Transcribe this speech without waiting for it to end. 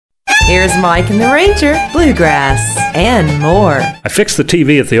Here's Mike and the Ranger, bluegrass, and more. I fixed the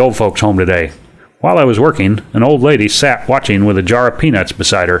TV at the old folks' home today. While I was working, an old lady sat watching with a jar of peanuts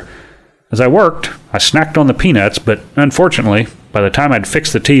beside her. As I worked, I snacked on the peanuts, but unfortunately, by the time I'd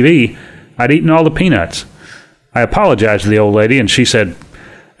fixed the TV, I'd eaten all the peanuts. I apologized to the old lady, and she said,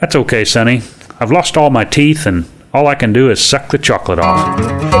 "That's okay, Sonny. I've lost all my teeth, and all I can do is suck the chocolate off."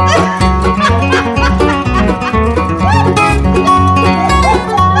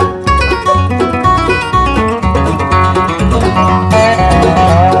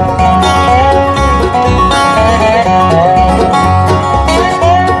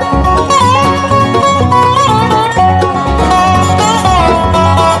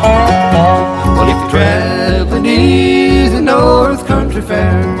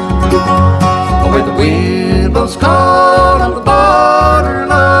 Where the wind blows cold on the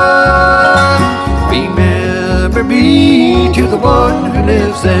borderline, remember me to the one who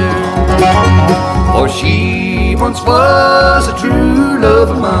lives there, for she once was a true love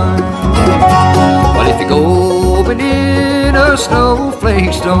of mine. Well, if you go in a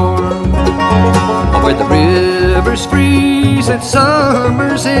snowflake storm, where the rivers freeze and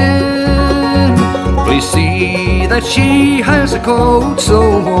summer's in, please see that she has a coat so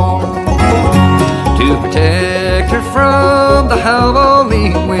warm to protect her from the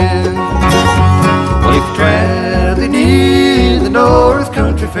howling wind. Well, if you're traveling in the North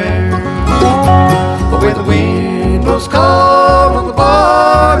Country Fair, where the wind blows cold on the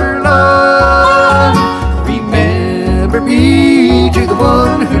borderline, remember me to the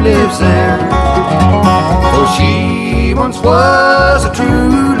one who lives there, for she once was a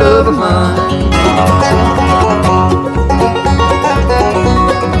true love of mine.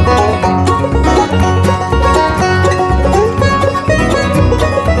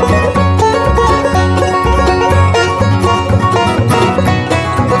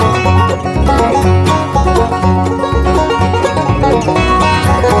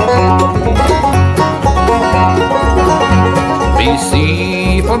 Please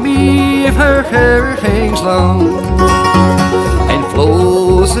see for me if her hair hangs long and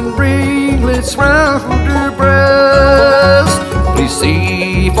flows in ringlets round her breast. Please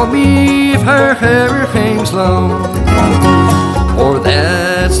see for me if her hair hangs long, for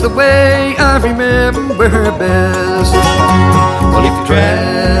that's the way I remember her best. Well, if you're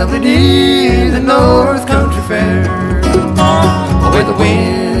traveling in the North Country Fair, where the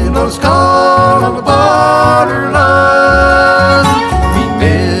wind blows cold on the borderline,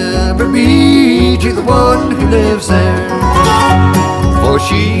 remember me to the one who lives there, for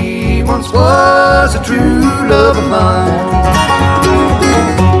she once was a true love of mine.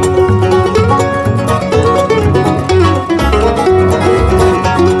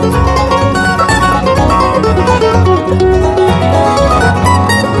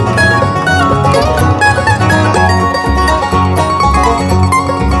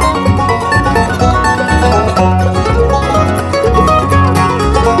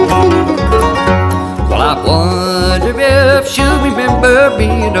 Remember me,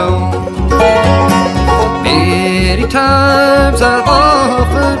 you know. Many times I've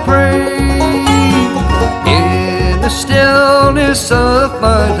often prayed in the stillness of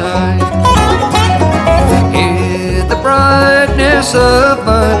my night, in the brightness of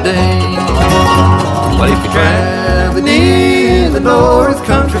my day. Well, if you're traveling in the North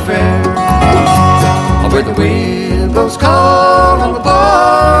Country Fair, where the wind blows cold on the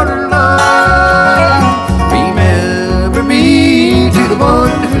borderline, remember me to the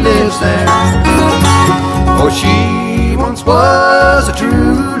one who lives there, for she once was a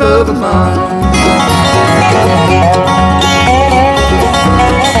true love of mine.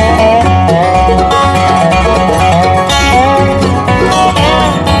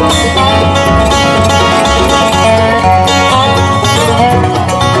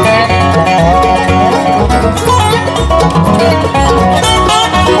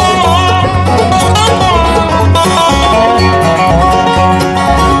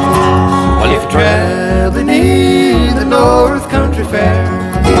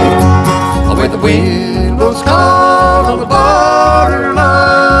 Where the wind blows cold on the borderline,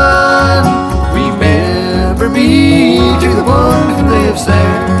 remember me to the one who lives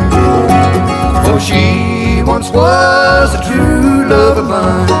there, for she once was a true love of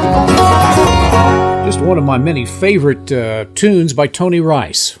mine. Just one of my many favorite tunes by Tony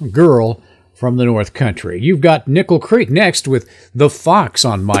Rice, Girl from the North Country. You've got Nickel Creek next with The Fox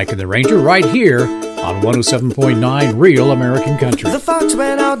on Mike and the Ranger right here on 107.9 Real American Country. The fox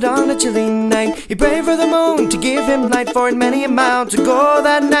went out on a chilly night. He prayed for the moon to give him light, for it many a mile to go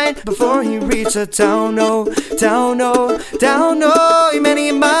that night before he reached a town, oh, town, oh, town, oh, many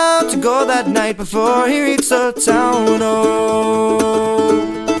a mile to go that night before he reached the town, oh.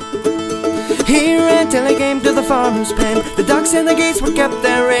 He ran till he came to the farmer's pen. The ducks and the geese were kept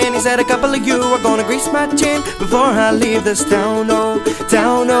therein. He said, a couple of you are gonna grease my chin before I leave this town, oh,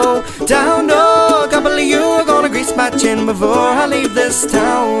 town, oh, town, oh. A couple of you are gonna grease my chin before I leave this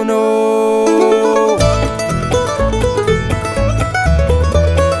town, oh.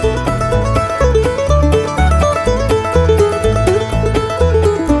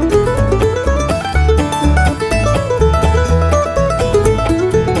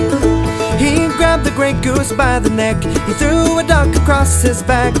 Great goose by the neck, he threw a duck across his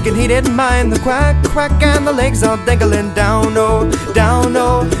back, and he didn't mind the quack, quack, and the legs all dangling down, oh, down,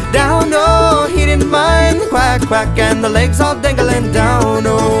 oh, down, oh. He didn't mind the quack, quack, and the legs all dangling down,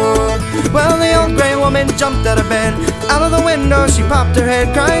 oh. Well, the old grey woman jumped out of bed. Out of the window she popped her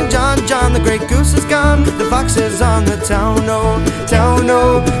head, crying, John, John, the great goose is gone. The fox is on the town, oh, town,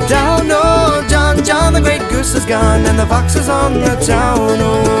 oh, town, oh. John, John, the great goose is gone, and the fox is on the town,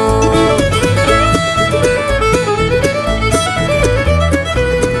 oh.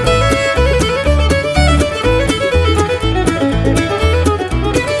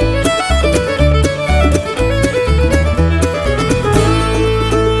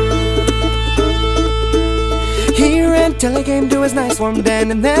 Till he came to his nice warm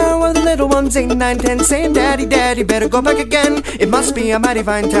den, and there were the little ones, 8, 9, 10, saying, Daddy, Daddy, better go back again. It must be a mighty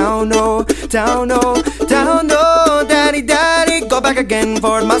fine town, oh, town, oh, town, oh. Daddy, Daddy, go back again,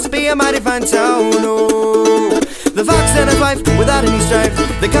 for it must be a mighty fine town, oh. The fox and his wife, without any strife,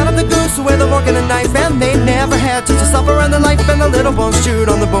 they cut up the goose with a fork and a knife, and they never had such a supper in their life, and the little bones chewed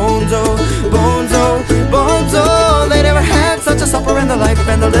on the bones, oh, bones, oh, bones, oh. They never had such a supper in their life,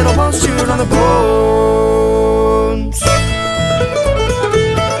 and the little bones chewed on the bones.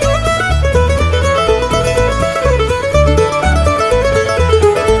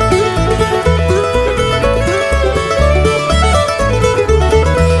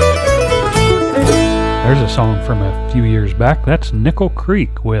 There's a song from a few years back. That's Nickel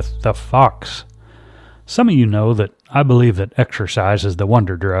Creek with The Fox. Some of you know that I believe that exercise is the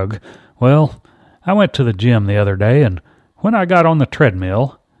wonder drug. Well, I went to the gym the other day, and when I got on the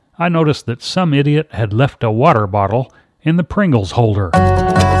treadmill, I noticed that some idiot had left a water bottle in the Pringles holder. 40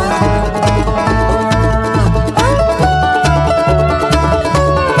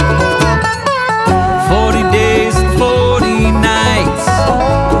 days and 40 nights,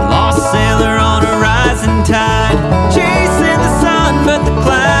 lost sailor on a rising tide, chasing the sun, but the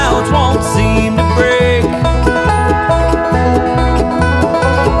clouds won't seem to break.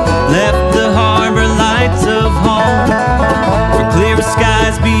 Left the harbor lights of home for clearer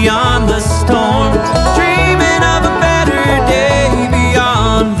skies beyond the storm, dreaming of a better day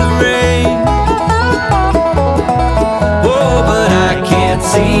beyond the rain. Oh, but I can't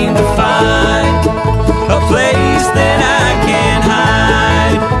seem to find a place that I can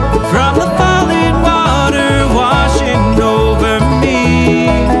hide from the falling water washing over me.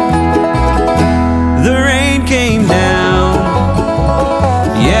 The rain came down,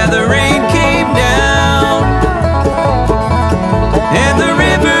 yeah, the rain came down, and the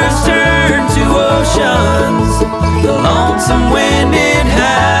rivers turned to oceans, the lonesome wind it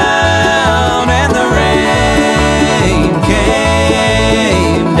howled, and the rain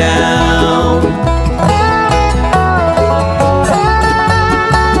came down.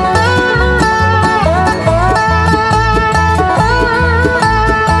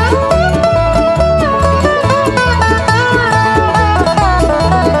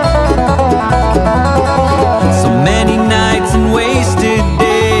 So many nights and wasted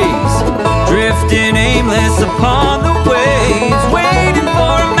days, drifting aimless upon the waves, waiting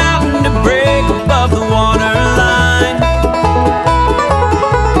for a mountain to break above the waterline.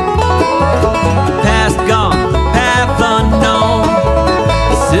 Past gone, path unknown,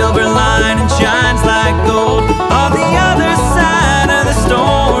 the silver lining shines like gold on the other side of the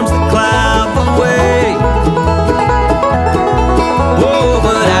storms that cloud the way. Oh,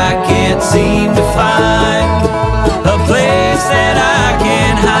 but I can't seem to find a place that I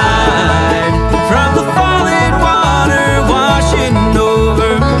can hide from the falling water washing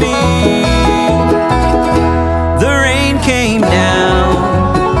over me. The rain came down,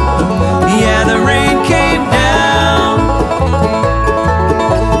 yeah, the rain came down,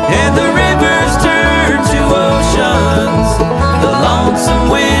 and the rivers turned to oceans, the lonesome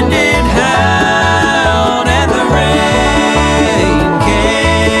wind it howled, and the rain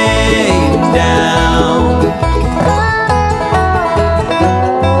came down.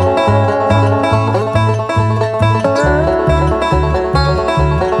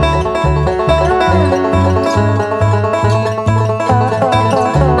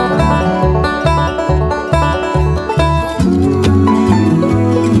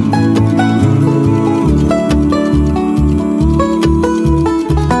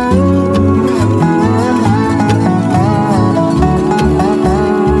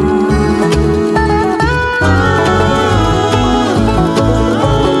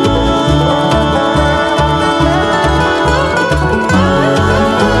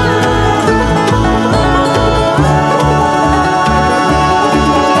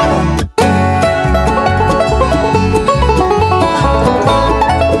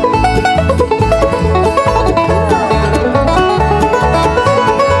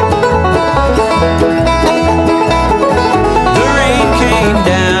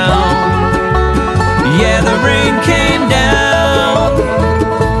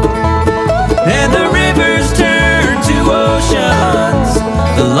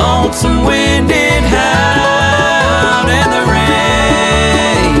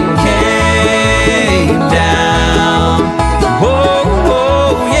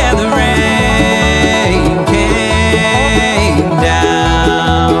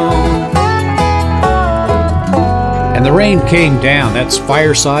 Rain Came Down. That's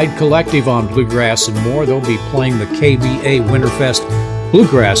Fireside Collective on Bluegrass and More. They'll be playing the KBA Winterfest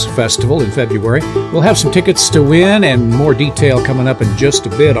Bluegrass Festival in February. We'll have some tickets to win and more detail coming up in just a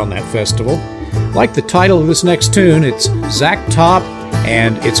bit on that festival. Like the title of this next tune, it's Zach Top,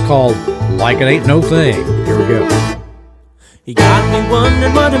 and it's called Like It Ain't No Thing. Here we go. You got me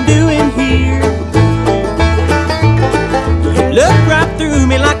wondering what I'm doing here. You look right through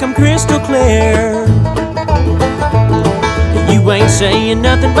me like I'm crystal clear. You ain't saying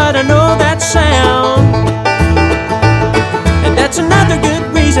nothing, but I know that sound. And that's another good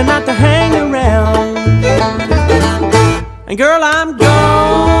reason not to hang around. And girl, I'm gone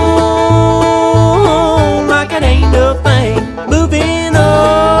like it ain't no thing. Moving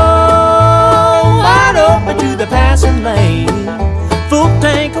on, wide open to the passing lane. Full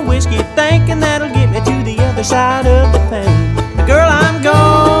tank of whiskey, thinking that'll get me to the other side of the pain. And girl, I'm gone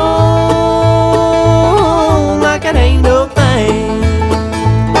like it ain't no thing.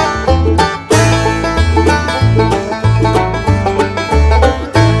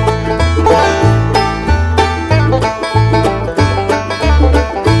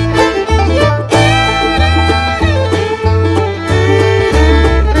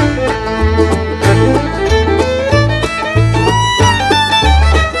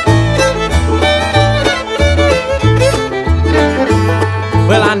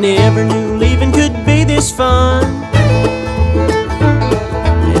 Well, I never knew leaving could be this fun.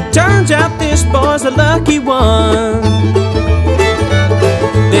 It turns out this boy's the lucky one.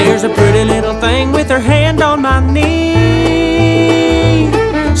 There's a pretty little thing with her hand on my knee,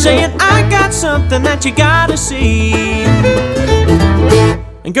 saying I got something that you gotta see.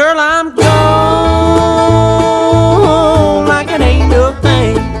 And girl, I'm gone like it ain't no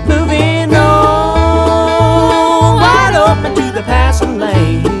thing. Moving on, wide open to the passing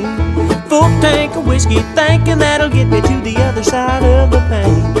lane. Full tank of whiskey, thinking that'll get me to the other side of the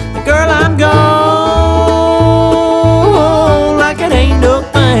pain. Girl, I'm gone like it ain't no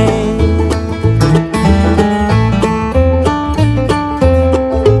thing.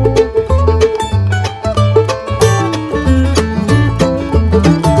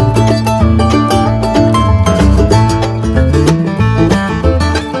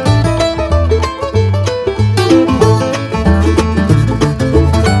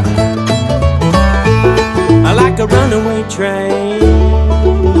 A runaway train,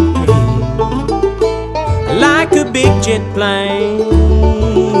 like a big jet plane,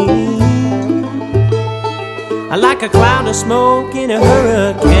 like a cloud of smoke in a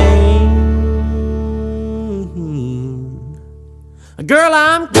hurricane. Girl,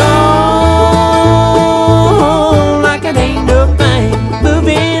 I'm gone like it ain't no thing.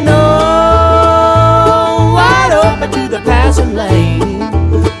 Moving on, wide open to the passing lane.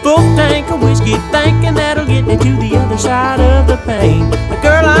 Full tank of whiskey, thinking that'll get me to the other side of